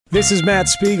This is Matt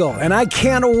Spiegel, and I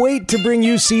can't wait to bring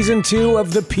you Season 2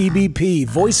 of the PBP,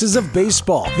 Voices of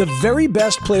Baseball. The very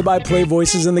best play-by-play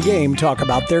voices in the game talk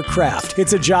about their craft.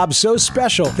 It's a job so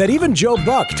special that even Joe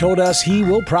Buck told us he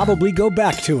will probably go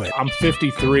back to it. I'm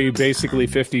 53, basically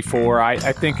 54.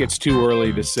 I think it's too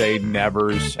early to say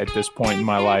nevers at this point in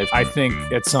my life. I think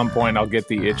at some point I'll get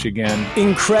the itch again.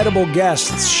 Incredible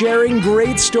guests sharing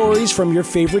great stories from your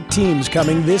favorite teams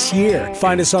coming this year.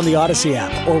 Find us on the Odyssey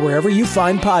app or wherever you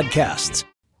find podcasts.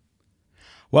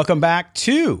 Welcome back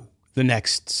to the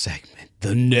next segment.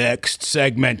 The next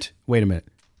segment. Wait a minute.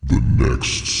 The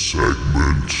next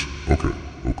segment. Okay.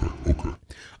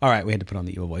 All right, we had to put on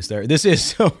the evil voice there. This is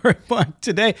Silver and Black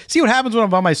today. See what happens when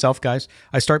I'm by myself, guys?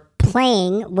 I start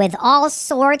playing with all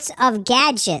sorts of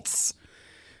gadgets.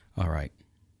 All right.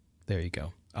 There you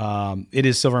go. It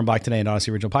is Silver and Black today, an Odyssey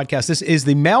Original Podcast. This is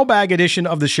the mailbag edition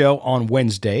of the show on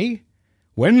Wednesday,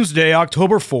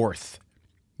 October 4th.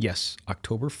 Yes,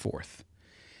 October 4th.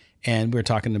 And we're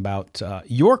talking about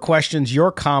your questions,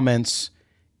 your comments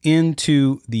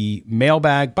into the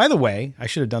mailbag. By the way, I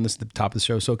should have done this at the top of the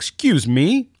show, so excuse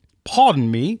me, pardon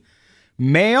me.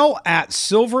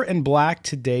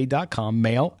 Mail@silverandblacktoday.com,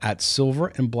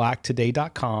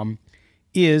 mail@silverandblacktoday.com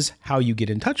is how you get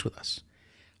in touch with us.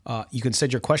 You can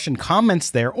send your question,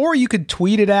 comments there, or you could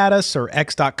tweet it at us or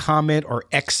x.comment or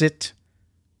exit.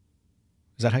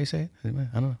 Is that how you say it?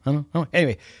 I don't know.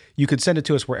 Anyway, you could send it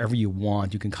to us wherever you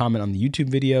want. You can comment on the YouTube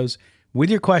videos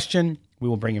with your question. We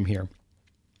will bring them here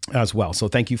as well. So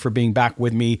thank you for being back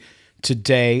with me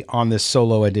today on this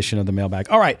solo edition of the mailbag.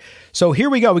 All right, so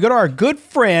here we go. We go to our good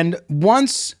friend,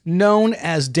 once known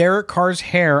as Derek Carr's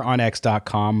hair on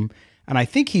x.com, and I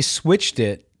think he switched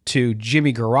it to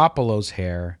Jimmy Garoppolo's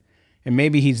hair, and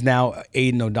maybe he's now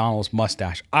Aiden O'Donnell's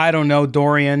mustache. I don't know,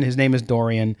 Dorian. His name is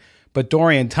Dorian. But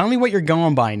Dorian, tell me what you're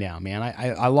going by now, man.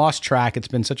 I lost track. It's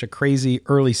been such a crazy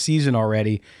early season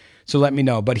already. So let me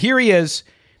know. But here he is.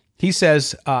 He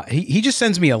says, he just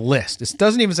sends me a list. It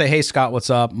doesn't even say, hey, Scott, what's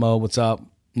up? Mo, what's up?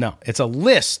 No, it's a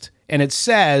list. And it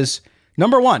says,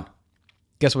 number 1,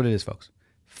 guess what it is, folks?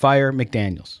 Fire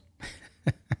McDaniels.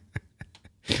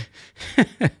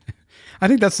 I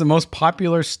think that's the most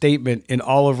popular statement in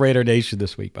all of Raider Nation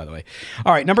this week, by the way.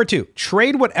 All right, number 2,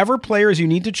 trade whatever players you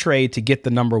need to trade to get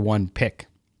the number 1 pick.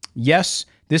 Yes,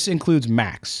 this includes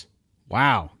Max.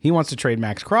 Wow, he wants to trade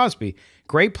Max Crosby.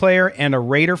 Great player and a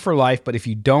Raider for life, but if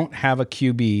you don't have a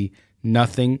QB,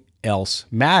 nothing else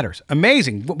matters.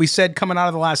 Amazing. What we said coming out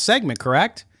of the last segment,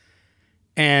 correct?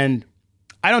 And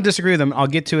I don't disagree with him. I'll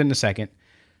get to it in a second.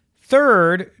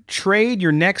 3rd, trade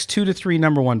your next 2 to 3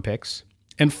 number 1 picks.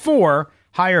 And 4,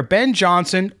 hire Ben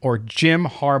Johnson or Jim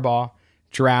Harbaugh.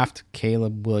 Draft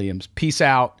Caleb Williams. Peace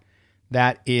out.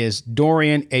 That is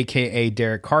Dorian, a.k.a.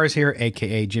 Derek Carr's hair,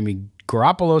 a.k.a. Jimmy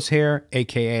Garoppolo's hair,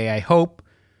 a.k.a. I hope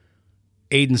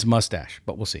Aiden's mustache.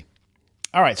 But we'll see.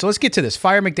 All right, so let's get to this.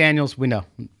 Fire McDaniels. We know.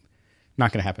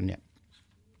 Not going to happen yet.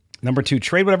 Number 2,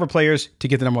 trade whatever players to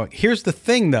get the number 1. Here's the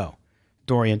thing, though,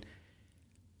 Dorian.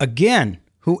 Again,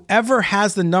 whoever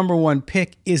has the number 1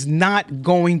 pick is not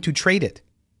going to trade it.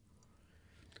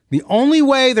 The only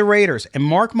way the Raiders, and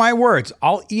mark my words,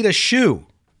 I'll eat a shoe.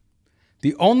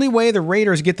 The only way the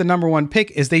Raiders get the number 1 pick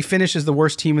is they finish as the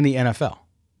worst team in the NFL.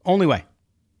 Only way.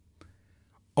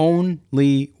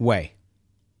 Only way.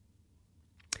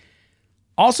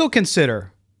 Also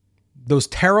consider those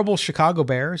terrible Chicago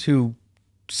Bears who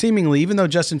seemingly, even though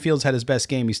Justin Fields had his best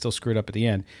game, he still screwed up at the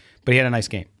end, but he had a nice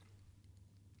game.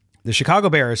 The Chicago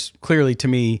Bears, clearly to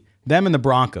me, them and the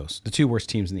Broncos, the 2 worst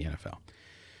teams in the NFL.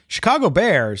 Chicago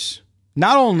Bears,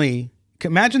 not only,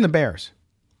 imagine the Bears.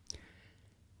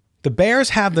 The Bears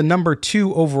have the number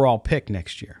 2 overall pick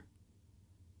next year,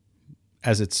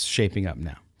 as it's shaping up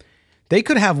now. They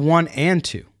could have 1 and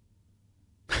 2.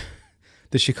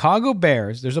 The Chicago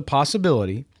Bears, there's a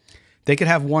possibility they could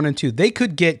have 1 and 2. They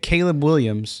could get Caleb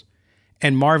Williams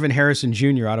and Marvin Harrison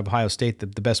Jr. out of Ohio State, the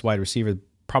best wide receiver,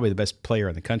 probably the best player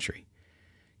in the country.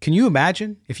 Can you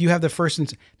imagine if you have the first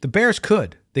and the Bears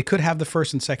could. They could have the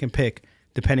first and second pick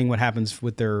depending what happens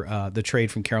with their the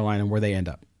trade from Carolina and where they end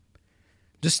up.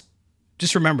 Just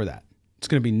remember that. It's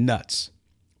going to be nuts.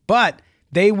 But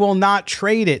they will not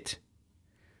trade it.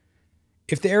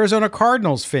 If the Arizona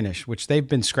Cardinals finish, which they've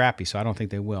been scrappy, so I don't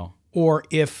think they will, or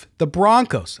if the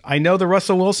Broncos, I know the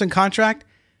Russell Wilson contract,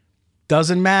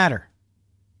 doesn't matter.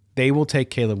 They will take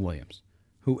Caleb Williams.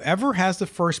 Whoever has the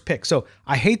first pick. So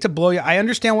I hate to blow you. I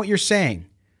understand what you're saying.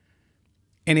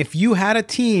 And if you had a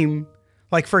team,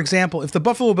 like for example, if the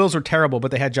Buffalo Bills were terrible, but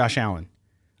they had Josh Allen,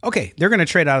 okay, they're going to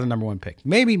trade out of the number 1 pick.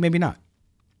 Maybe, maybe not.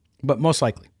 But most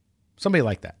likely. Somebody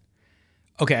like that.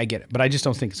 Okay, I get it, but I just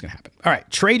don't think it's going to happen. All right,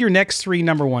 trade your next 3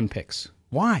 number 1 picks.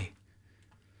 Why?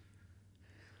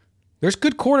 There's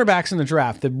good quarterbacks in the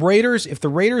draft. If the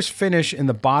Raiders finish in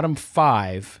the bottom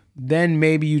 5, then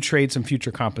maybe you trade some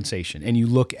future compensation and you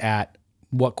look at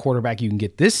what quarterback you can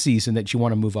get this season that you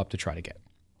want to move up to try to get.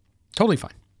 Totally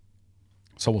fine.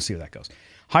 So we'll see where that goes.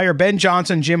 Hire Ben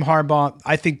Johnson, Jim Harbaugh.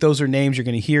 I think those are names you're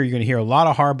going to hear. You're going to hear a lot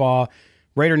of Harbaugh.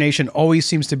 Raider Nation always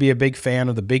seems to be a big fan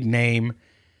of the big name,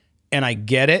 and I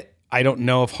get it. I don't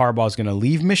know if Harbaugh is going to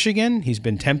leave Michigan. He's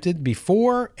been tempted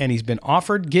before, and he's been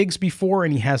offered gigs before,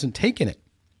 and he hasn't taken it.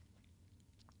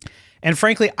 And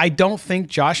frankly, I don't think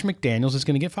Josh McDaniels is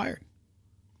going to get fired.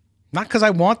 Not because I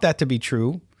want that to be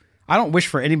true. I don't wish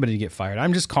for anybody to get fired.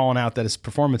 I'm just calling out that his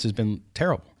performance has been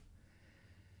terrible.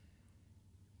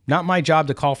 Not my job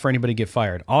to call for anybody to get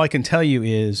fired. All I can tell you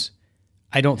is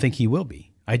I don't think he will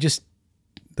be.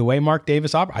 The way Mark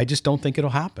Davis operates, I just don't think it'll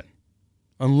happen.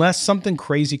 Unless something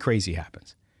crazy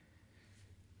happens.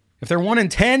 If they're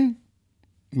 1-10,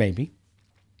 maybe.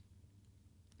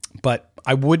 But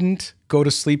I wouldn't go to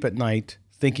sleep at night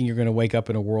thinking you're going to wake up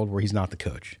in a world where he's not the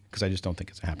coach, because I just don't think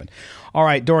it's going to happen. All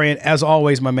right, Dorian, as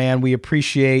always, my man, we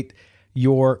appreciate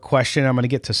your question. I'm going to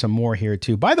get to some more here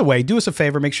too. By the way, do us a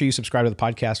favor. Make sure you subscribe to the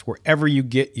podcast wherever you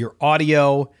get your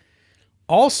audio.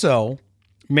 Also,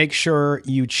 make sure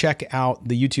you check out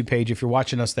the YouTube page if you're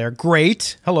watching us there.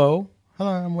 Great. Hello,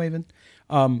 I'm waving.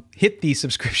 Hit the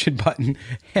subscription button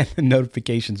and the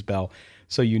notifications bell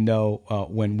so you know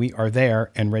when we are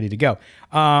there and ready to go.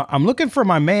 I'm looking for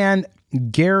my man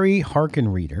Gary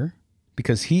Harkenreeder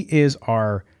because he is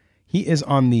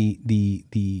on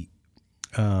the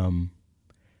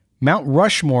Mount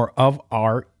Rushmore of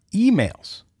our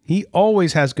emails. He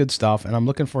always has good stuff, and I'm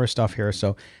looking for his stuff here.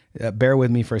 So bear with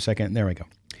me for a second. There we go.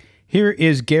 Here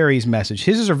is Gary's message.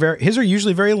 His are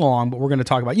usually very long, but we're going to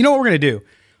talk about. You know what we're going to do?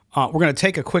 We're going to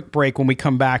take a quick break. When we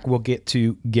come back, we'll get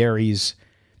to Gary's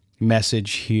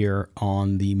message here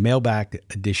on the mailbag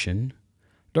edition.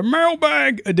 The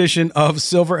mailbag edition of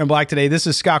Silver and Black today. This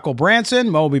is Scott Branson.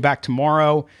 Mo will be back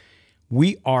tomorrow.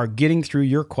 We are getting through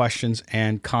your questions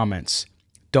and comments.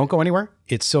 Don't go anywhere.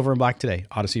 It's Silver and Black today,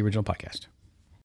 Odyssey Original Podcast.